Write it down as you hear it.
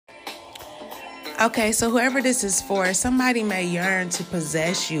Okay, so whoever this is for, somebody may yearn to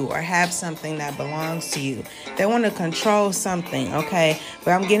possess you or have something that belongs to you. They want to control something, okay?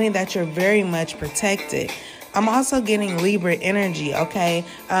 But I'm getting that you're very much protected. I'm also getting Libra energy, okay?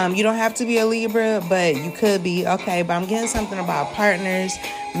 You don't have to be a Libra, but you could be, okay? But I'm getting something about partners,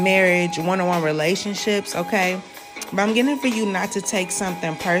 marriage, one-on-one relationships, okay? But I'm getting for you not to take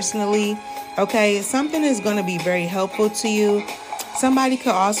something personally, okay? Something is going to be very helpful to you. Somebody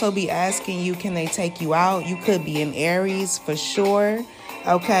could also be asking you, can they take you out? You could be an Aries for sure,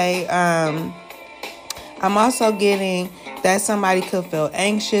 okay? I'm also getting that somebody could feel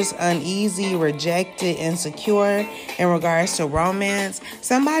anxious, uneasy, rejected, insecure in regards to romance.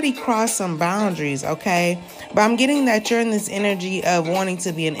 Somebody crossed some boundaries, okay? But I'm getting that you're in this energy of wanting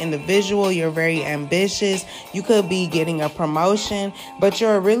to be an individual. You're very ambitious. You could be getting a promotion, but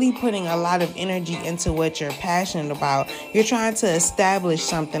you're really putting a lot of energy into what you're passionate about. You're trying to establish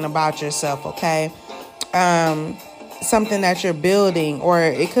something about yourself, okay? Something that you're building, or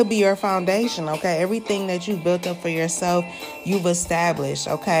it could be your foundation, okay? Everything that you built up for yourself, you've established,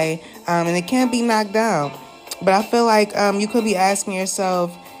 okay? And it can't be knocked down. But I feel like you could be asking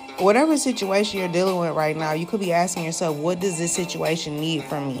yourself, whatever situation you're dealing with right now, you could be asking yourself, what does this situation need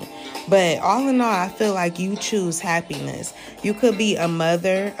from me? But all in all, I feel like you choose happiness. You could be a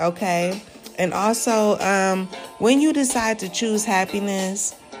mother, okay? And also, when you decide to choose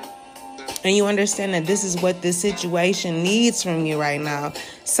happiness, and you understand that this is what this situation needs from you right now,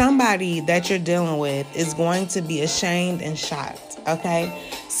 somebody that you're dealing with is going to be ashamed and shocked, okay?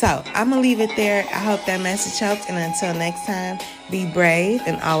 So I'm going to leave it there. I hope that message helped. And until next time, be brave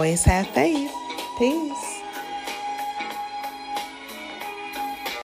and always have faith. Peace.